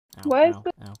Where's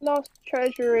the last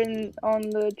treasure on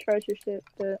the treasure ship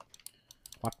bit?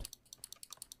 What?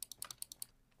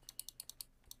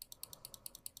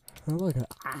 Oh my god.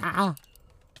 Ah!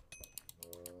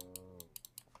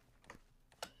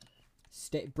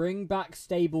 Bring back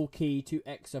stable key to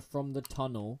Exa from the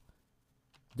tunnel.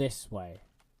 This way.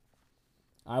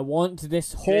 I want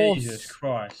this horse. Jesus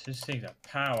Christ, this thing's a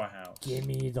powerhouse. Give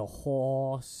me the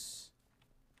horse.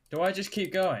 Do I just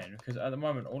keep going? Because at the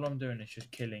moment, all I'm doing is just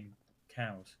killing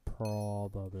cows.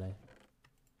 Probably.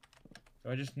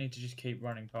 So I just need to just keep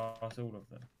running past all of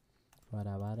them.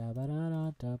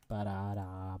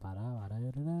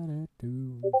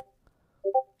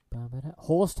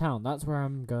 Horsetown, that's where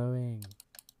I'm going.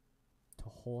 To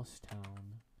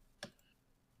Horsetown.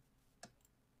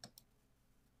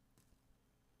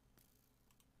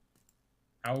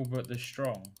 Albert the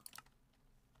Strong.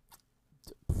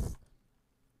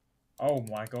 Oh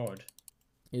my god.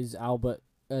 Is Albert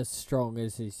as strong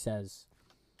as he says?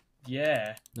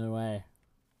 Yeah. No way.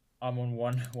 I'm on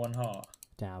one heart.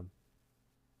 Damn.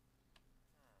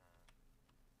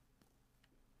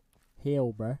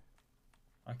 Heal, bro.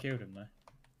 I killed him though.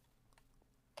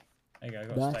 There you go, I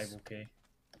got a stable key.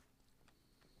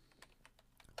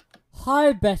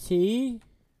 Hi, Betty.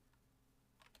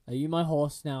 Are you my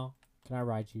horse now? Can I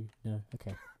ride you? No.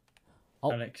 Okay.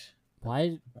 Oh. Alex.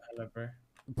 Why? Hello, bro.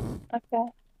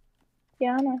 Okay.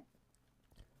 Yeah, I know.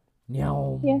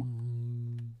 Meow.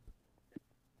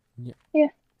 Yeah.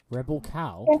 Rebel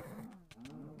cow? Yeah.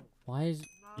 Why is...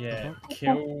 Yeah,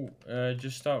 kill...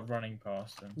 just start running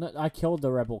past them. No, I killed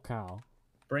the rebel cow.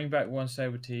 Bring back one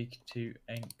Zylotic to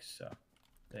Exa.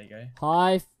 There you go.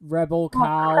 Hi, rebel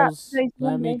crap, cows.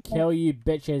 Let me kill you,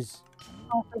 bitches.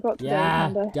 Oh, I forgot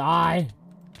to Die.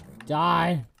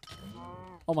 Die.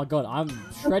 Oh my god, I'm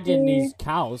shredding these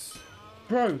cows.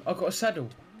 Bro, I got a saddle.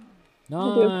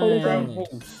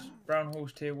 Nice. Brown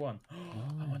horse tier 1.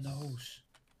 I'm on the horse.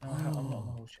 No, I'm not on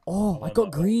the horse. Oh, I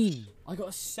got green. I got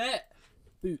a set.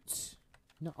 Boots.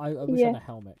 No, I wish I had a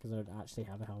helmet because I don't actually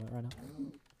have a helmet right now.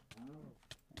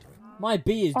 My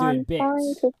bee is doing bits. I'm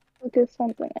trying to figure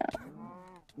something out.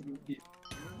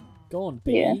 Go on,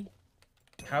 bee. Yeah.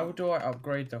 How do I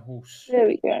upgrade the horse? There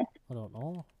we go. I don't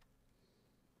know.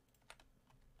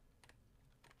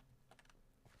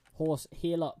 Horse,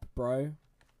 heal up, bro.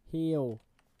 Heal.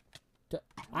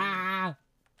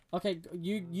 Okay,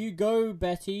 you go,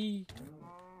 Betty.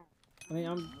 I mean,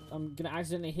 I'm gonna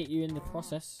accidentally hit you in the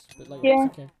process, but like,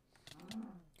 it's okay.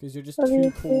 Because you're just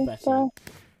too cool, Betty.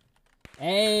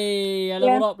 Hey, I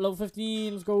leveled up, level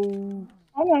 15. Let's go.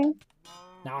 Okay.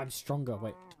 Now I'm stronger.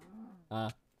 Wait.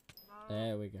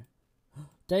 There we go.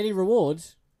 Daily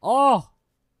rewards. Oh,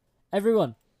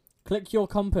 everyone, click your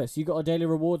compass. You got a daily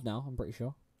reward now. I'm pretty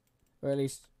sure, or at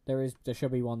least there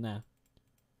should be one there.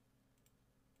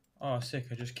 Oh, sick!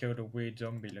 I just killed a weird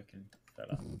zombie-looking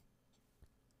fella.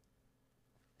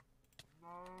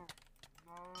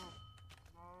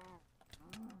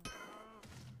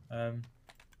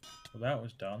 Well, that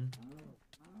was done.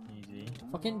 Easy.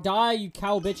 Fucking die, you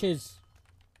cow bitches.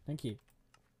 Thank you.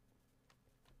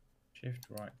 Shift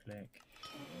right click.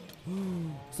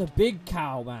 It's a big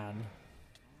cow, man.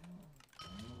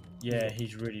 Yeah,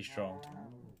 he's really strong.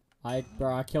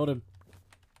 Bro, I killed him.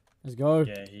 Let's go.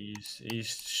 Yeah, he's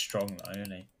strong though,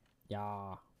 isn't he?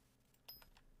 Yeah.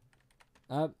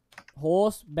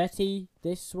 Horse, Betty,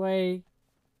 this way.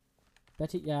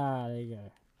 Betty, yeah, there you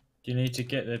go. You need to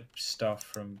get the stuff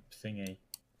from thingy.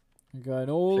 I'm going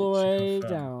all the way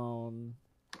down.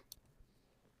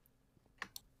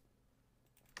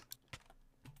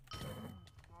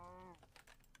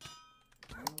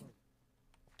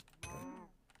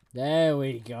 There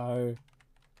we go.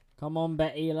 Come on,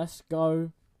 Betty, let's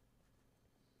go.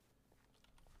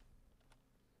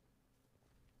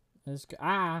 Let's go.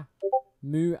 Ah!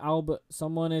 Moo Albert,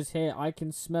 someone is here. I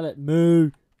can smell it.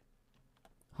 Moo!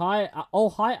 Hi,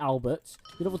 hi Albert.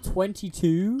 You're level 22?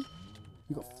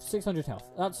 You got 600 health.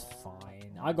 That's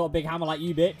fine. I got a big hammer like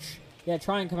you, bitch. Yeah,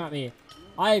 try and come at me.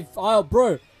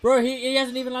 Bro, he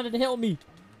hasn't even landed a hit on me.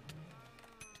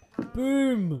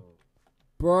 Boom!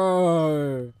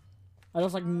 Bro. I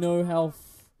lost like no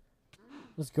health.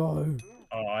 Let's go.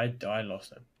 Oh, I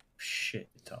lost a shit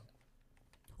ton.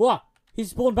 What? He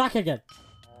spawned back again.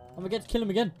 I'm gonna get to kill him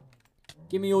again.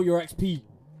 Give me all your XP.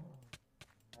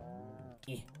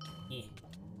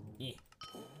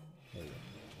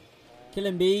 Kill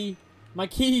him, bee. My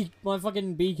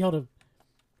fucking bee killed him.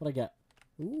 What'd I get?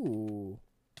 Ooh.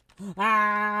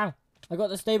 Ah! I got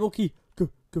the stable key. Go.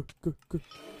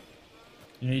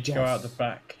 You need to go out the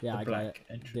back. Yeah, the I black got it.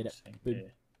 entrance Did it. thing. Boom.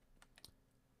 Here.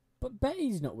 But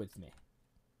Betty's not with me.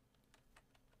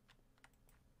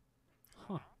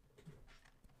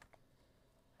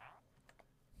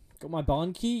 got my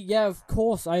barn key? Yeah, of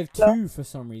course. I have Yeah. 2 for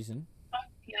some reason.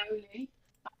 Only.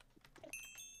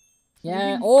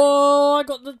 Yeah. Oh, I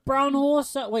got the brown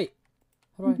horse. Wait.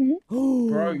 How do I? Mhm.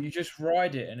 Bro, you just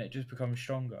ride it and it just becomes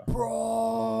stronger.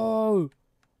 Bro,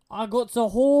 I got the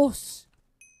horse.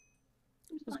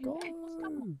 It's Let's like go. that. What's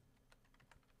going on?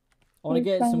 I want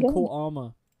to Who's get some playing cool games?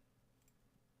 armor.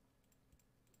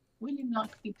 William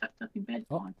likes to be tucked up in bed.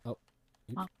 Oh, Fine. oh.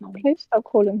 Last night. Please stop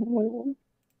calling him Will.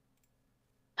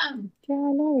 Yeah,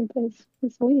 I know, but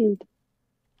it's weird.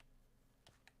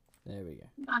 There we go.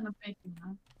 I'm a bed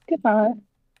now. Good night.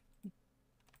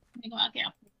 You gotta get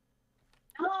up.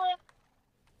 Ah,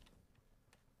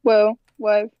 Will,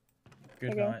 wave.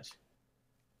 Good Okay. night.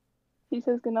 He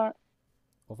says good night.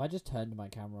 Well, if I just turned my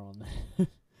camera on there.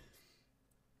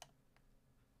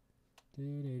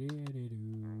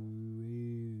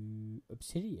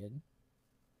 Obsidian?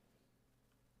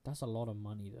 That's a lot of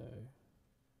money, though.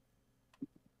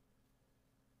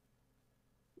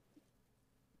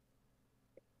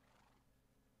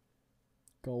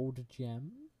 Gold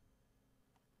gem.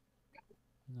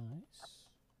 Nice.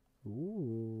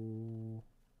 Ooh.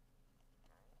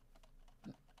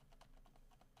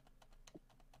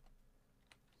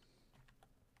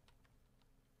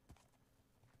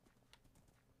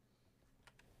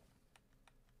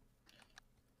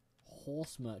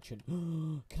 Horse merchant.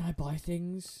 Can I buy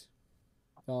things?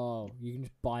 Oh, you can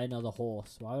just buy another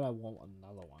horse. Why would I want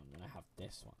another one when I have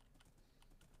this one?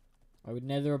 I would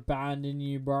never abandon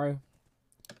you, bro.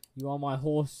 You are my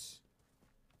horse.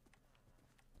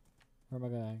 Where am I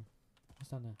going? What's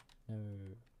down there?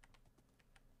 No.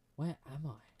 Where am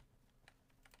I?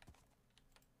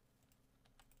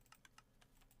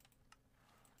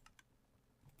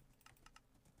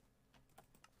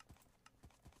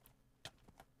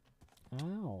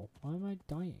 Ow. Why am I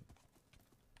dying?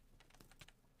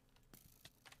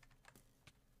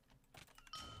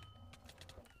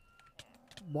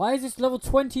 Why is this level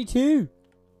 22?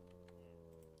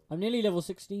 I'm nearly level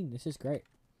 16. This is great.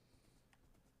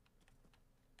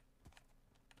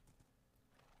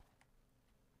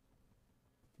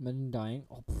 I'm dying.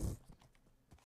 Oh, pfft.